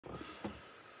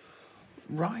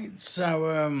Right,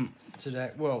 so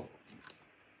today, well,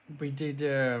 we did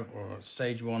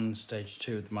stage 1, stage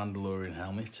 2 of the Mandalorian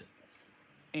helmet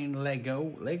in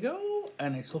Lego,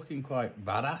 and it's looking quite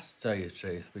badass, to tell you the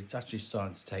truth, but it's actually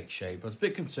starting to take shape. I was a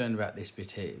bit concerned about this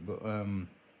bit here, but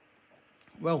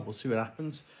well, we'll see what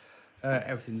happens.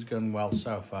 Everything's going well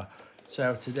so far.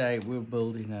 So today we're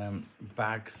building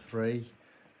bag 3,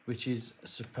 which is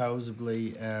supposedly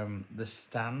the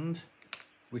stand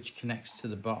which connects to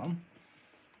the bottom,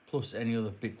 plus any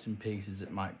other bits and pieces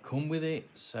that might come with it.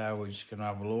 So we're just going to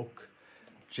have a look,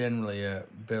 generally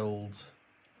build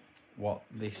what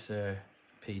this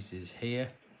piece is here,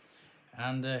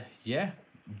 and yeah,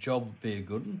 job will be a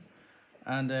good one,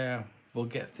 and we'll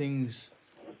get things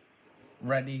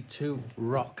ready to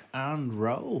rock and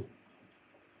roll.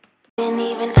 Didn't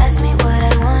even ask me what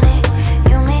I wanted.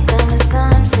 You made dumb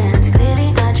assumptions.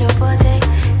 Clearly not your forte.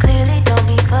 Clearly don't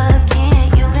be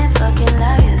fucking. You've been fucking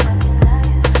liars.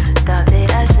 Thought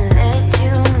that I should let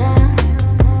you know.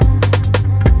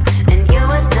 And you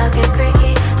was talking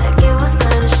freaky, like you was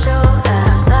gonna show.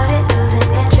 I started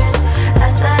losing interest. I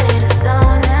started to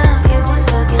zone out. You was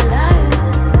fucking liars.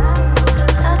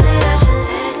 Thought that I should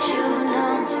let you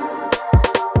know.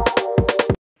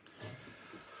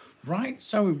 Right,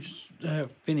 so we've just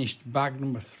finished bag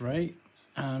number 3,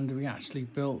 and we actually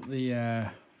built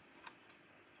the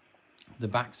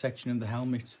back section of the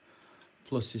helmet,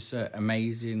 plus this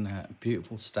amazing,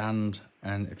 beautiful stand.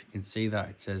 And if you can see that,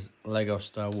 it says Lego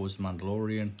Star Wars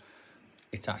Mandalorian.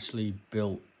 It's actually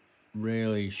built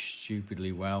really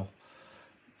stupidly well,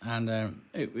 and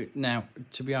now,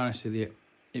 to be honest with you,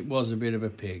 it was a bit of a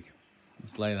pig.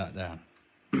 Let's lay that down.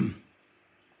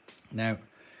 Now,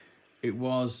 it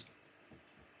was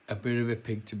a bit of a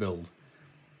pig to build,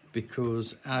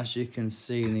 because as you can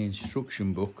see in the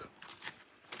instruction book,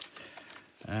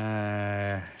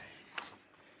 not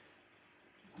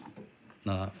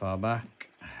that far back,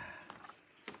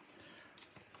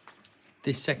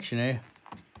 this section here,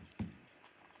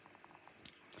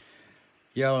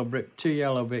 yellow brick, 2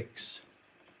 yellow bricks,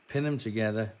 pin them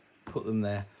together, put them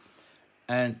there,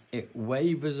 and it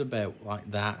wavers about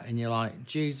like that, and you're like,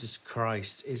 Jesus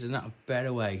Christ, isn't that a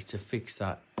better way to fix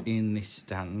that in this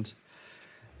stand?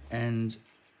 And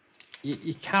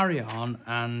you carry on,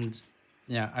 and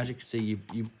yeah, as you can see,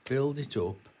 you build it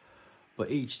up, but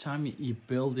each time you're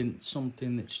building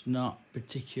something that's not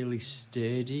particularly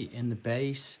sturdy in the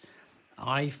base,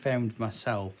 I found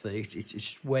myself that it's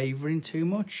just wavering too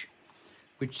much,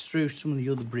 which threw some of the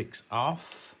other bricks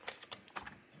off,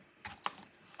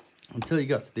 until you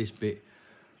got to this bit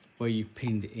where you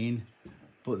pinned it in.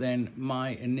 But then my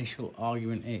initial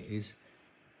argument is,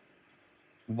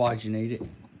 why do you need it?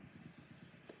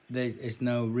 There's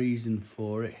no reason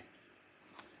for it,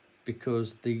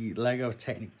 because the Lego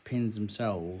Technic pins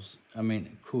themselves, I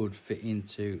mean, could fit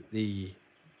into the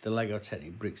Lego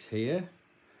Technic bricks here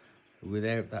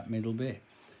without that middle bit,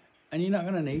 and you're not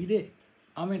going to need it.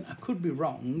 I mean, I could be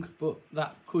wrong, but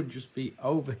that could just be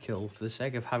overkill for the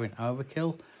sake of having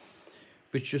overkill,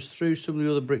 which just threw some of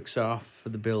the other bricks off for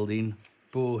the building.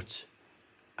 But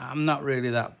I'm not really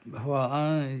that,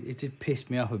 well, it did piss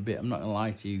me off a bit, I'm not gonna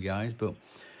lie to you guys, but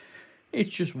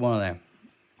it's just one of them.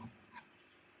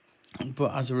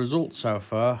 But as a result so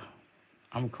far,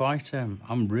 I'm quite,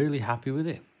 I'm really happy with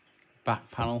it.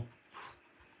 Back panel,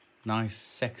 nice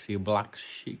sexy black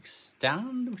chic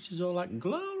stand, which is all like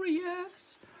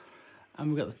glorious. And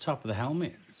we've got the top of the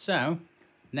helmet. So,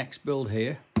 next build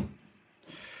here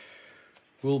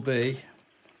will be,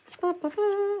 let's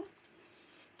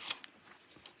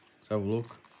have a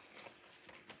look.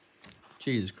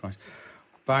 Jesus Christ.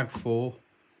 Bag 4.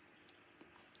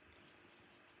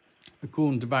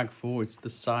 According to bag 4, it's the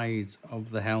size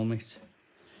of the helmet,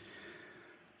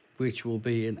 which will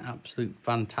be an absolute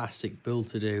fantastic build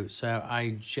to do. So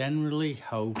I generally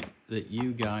hope that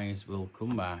you guys will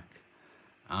come back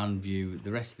and view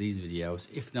the rest of these videos.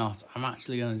 If not, I'm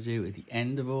actually going to do at the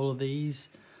end of all of these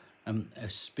a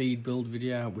speed build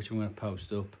video, which I'm going to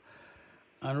post up,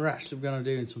 and we're actually going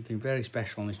to do something very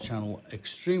special on this channel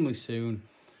extremely soon.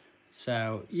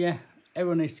 So yeah,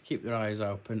 everyone needs to keep their eyes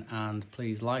open, and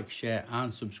please like, share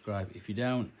and subscribe. If you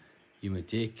don't, you're a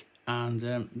dick.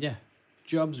 And yeah,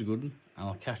 job's a good one, and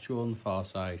I'll catch you all on the far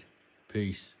side.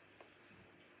 Peace.